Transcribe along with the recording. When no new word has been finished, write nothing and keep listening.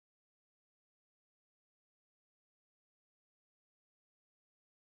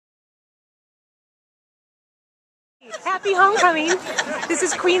Happy homecoming. This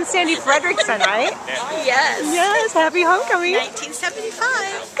is Queen Sandy Frederickson, right? Yes. Yes, happy homecoming.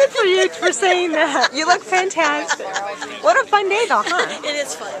 1975. Good for you for saying that. You look fantastic. What a fun day though, huh? It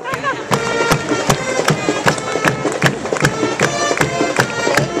is fun.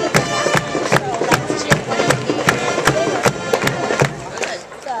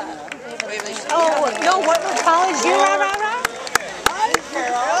 Oh, no, Wartburg College, you rah, rah, rah. Hi,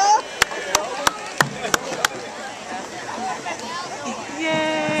 Carol.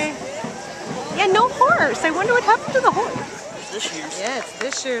 Yay. Yeah, no horse. I wonder what happened to the horse. This year's. Yeah, it's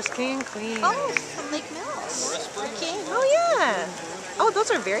this year's King, Queen. Oh, from Lake Mills. King. Oh, yeah. Oh,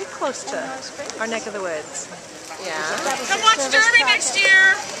 those are very close to our neck of the woods. Yeah. Come watch Derby next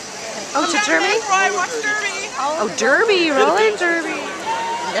year. Oh, to Derby? Right, watch Derby. Oh, Derby, roller derby.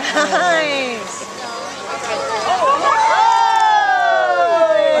 Nice. Oh,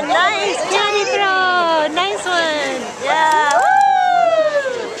 nice candy throw. Nice one. Yeah.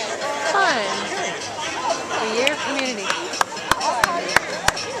 Woo! Fun. The year of community.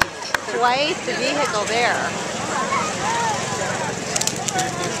 Twice the vehicle there.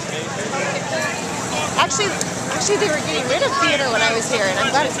 Actually, they were getting rid of theater when I was here, and I'm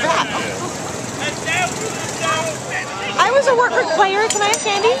glad it's back. I was a Wartburg player. Can I have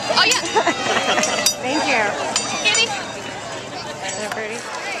candy? Oh, yeah. Thank you. Candy. Isn't it pretty?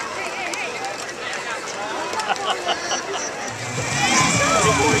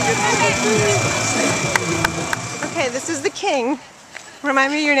 Okay, this is the King.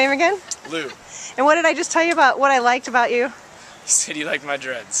 Remind me of your name again? Lou. And what did I just tell you about what I liked about you? You said you liked my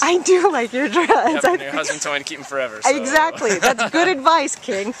dreads. I do like your dreads. Yep, and your husband told me to keep them forever. So. Exactly. That's good advice,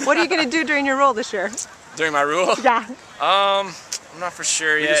 King. What are you going to do during your role this year? During my rule? Yeah. I'm not for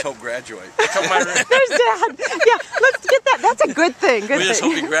sure yet. We just hope graduate. There's Dad. Yeah, let's get that. That's a good thing. Good We just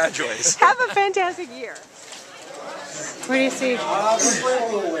thing. hope he graduates. Have a fantastic year. What do you see?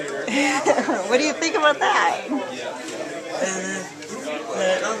 What do you think about that?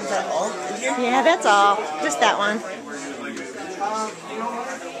 Yeah, that's all. Just that one.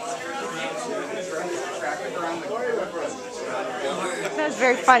 That was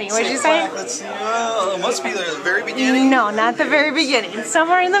very funny. What did you say? Let's see. It must be the very beginning. No, not the very beginning.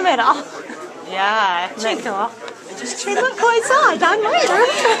 Somewhere in the middle. Yeah, isn't that cool? Hey, look who I saw down my room.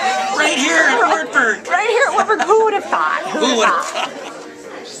 Right here at Wartburg. Right here at Wartburg. Who would have thought? Who would have thought?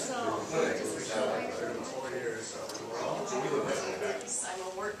 I'm a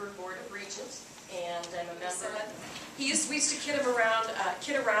Wartburg Board of Regents, and I'm a member. We used to kid around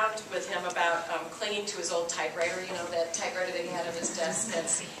with him about clinging to his old typewriter, you know, that typewriter that he had on his desk.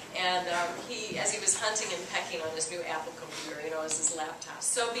 And as he was hunting and pecking on his new Apple computer, you know, as his laptop.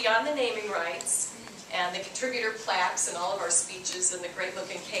 So beyond the naming rights and the contributor plaques and all of our speeches and the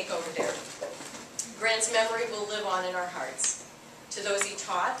great-looking cake over there, Grant's memory will live on in our hearts. To those he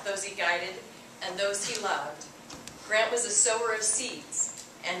taught, those he guided, and those he loved, Grant was a sower of seeds,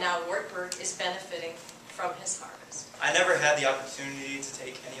 and now Wartburg is benefiting from his harvest. I never had the opportunity to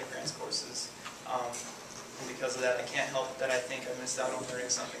take any of Grant's courses, and because of that, I can't help that I think I missed out on learning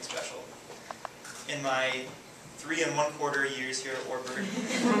something special. In my 3 1/4 years here at Wartburg,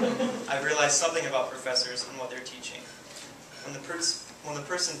 I've realized something about professors and what they're teaching. When the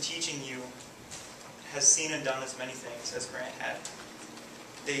person teaching you has seen and done as many things as Grant had,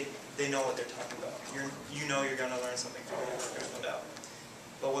 they know what they're talking about. You know you're going to learn something from them, there's no doubt.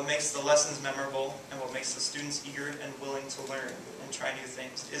 But what makes the lessons memorable and what makes the students eager and willing to learn and try new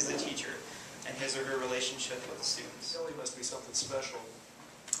things is the teacher and his or her relationship with the students. It must be something special,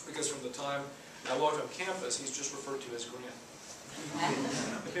 because from the time I walked on campus, he's just referred to as Grant.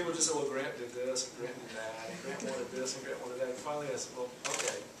 And people just say, well, Grant did this, and Grant did that, and Grant wanted this, and Grant wanted that. And finally I said, well,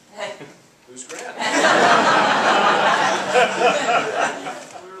 okay, who's Grant?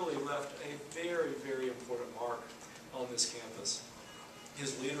 Clearly left a very, very important mark on this campus.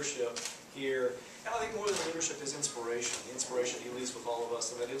 His leadership here, and I think more than leadership is inspiration. The inspiration he leaves with all of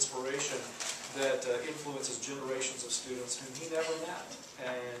us, and that inspiration that influences generations of students whom he never met,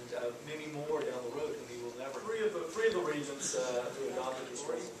 and many more down the road whom he will never. Three of the regents who adopted this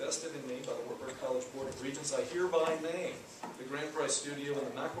were invested in me by the Wartburg College Board of Regents. I hereby name the Grant Price Studio and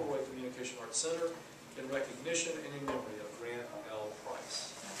the McElroy Communication Arts Center in recognition and in memory of Grant L.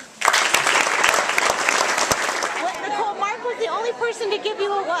 Price. Nicole, Mark was the only person to give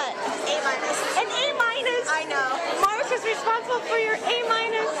you a what? A-. An A-. I know. Mark is responsible for your A-.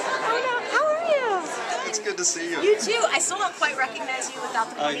 Oh no, how are you? It's good to see you. You too. I still don't quite recognize you without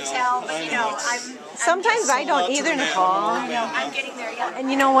the ponytail, but you know, I'm Sometimes I don't either, Nicole. I know, I'm getting there, yeah.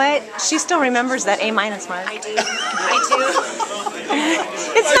 And you know what? She still remembers that A- mark. I do.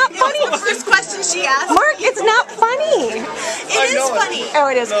 It's not funny. First question she asked. Mark, it's not funny. It is funny. Oh,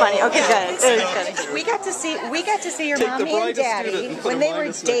 it is funny. Okay, good. It is funny. We got to see your Take the mommy and brightest daddy student and put when a they were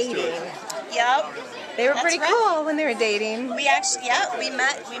minus next to dating. it. Yep. They were That's pretty right. cool when they were dating. We actually, yeah, we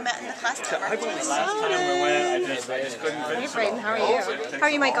met in the class together. Last time we went, I just couldn't Hey, finish. Braden, how are you? How are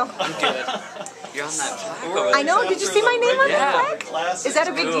you, Michael? You're on that plaque. I know. Did you see my name on the plaque? Is that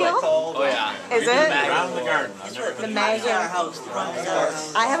a big deal? Oh yeah. Is it? Around the garden. The Megan.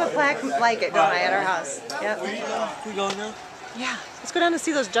 I have a plaque like it, don't I, at our house? Yep. We going now? Yeah. Let's go down and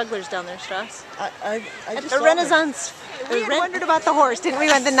see those jugglers down there, Strauss. I At just the saw Renaissance. We had wondered about the horse, didn't we,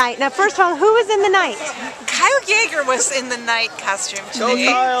 at the night? Now, first of all, who was in the night? Kyle Yeager was in the night costume today.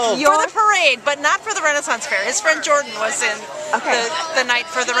 Kyle. For the parade, but not for the Renaissance Fair. His friend Jordan was in the night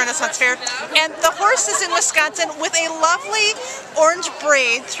for the Renaissance Fair. And the horse is in Wisconsin with a lovely orange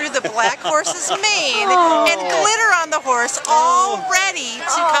braid through the black horse's mane and glitter on the horse, all ready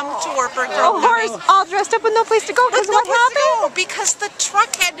to come to Wartburg for Oh, horse homecoming. all dressed up with no place to go, because With no what place to happened? go, because the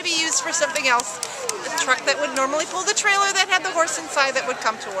truck had to be used for something else. The truck that would normally pull the trailer that had the horse inside that would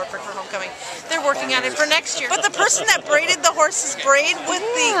come to Wartburg for homecoming. They're working on it for next year. But the person that braided the horse's braid with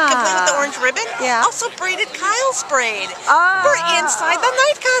complete with the orange ribbon also braided Kyle's braid for inside the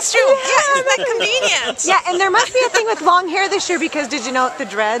night costume. Yeah, isn't that convenient? Yeah, and there must be a thing with long hair this year, because did you note the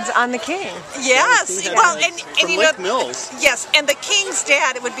dreads on the king? Yes. Well, and From you Lake know, Mills. yes, and the king's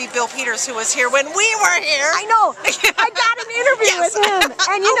dad, it would be Bill Peters, who was here when we were here. I know. I got an interview with him.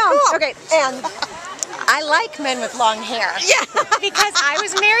 And you know, okay, and I like men with long hair. Yeah. Because I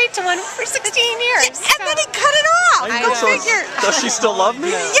was married to one for 16 years. And then he cut it off. Go figure. Does she still love me?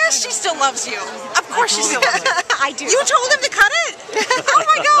 Yes, she still loves you. Of course she still loves you. I do. You told him to cut it? Oh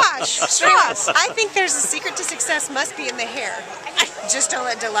my gosh. Strauss. I think there's a secret to success must be in the hair. Just don't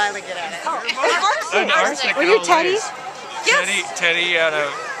let Delilah get at it. Were you Teddy? Teddy on a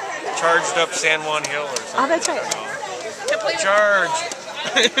charged up San Juan Hill or something. Oh, that's right. Charge.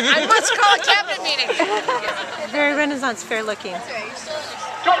 I must call a cabinet meeting. Very Renaissance Fair looking.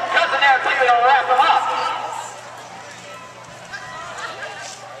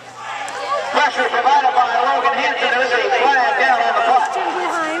 Pressure provided by Logan Hansen, who's a flag down on the puck.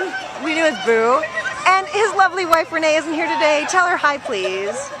 Behind, we knew his Boo. And his lovely wife Renee isn't here today. Tell her hi,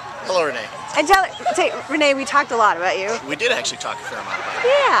 please. Hello, Renee. And tell her, say, Renee, we talked a lot about you. We did actually talk a fair amount about it.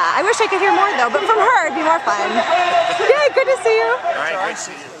 Yeah, I wish I could hear more though, but from her it'd be more fun. Yeah, good to see you. All right, great to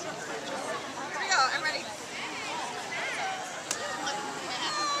see you.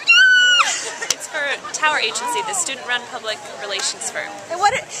 It's for Tower Agency, the student-run public relations firm. And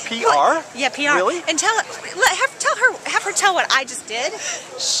what? PR? Yeah, PR. Really? And have her tell what I just did.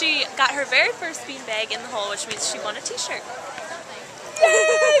 She got her very first beanbag in the hole, which means she won a T-shirt.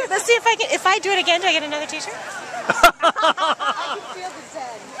 Yay! Let's see if I can. If I do it again, do I get another T-shirt? I can feel the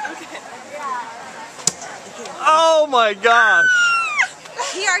dead. Oh my gosh.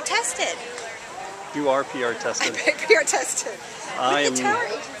 PR tested. You are PR tested. PR tested. I With the Tower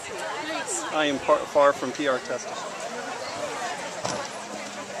am. Agency. Nice. I am far from PR tested.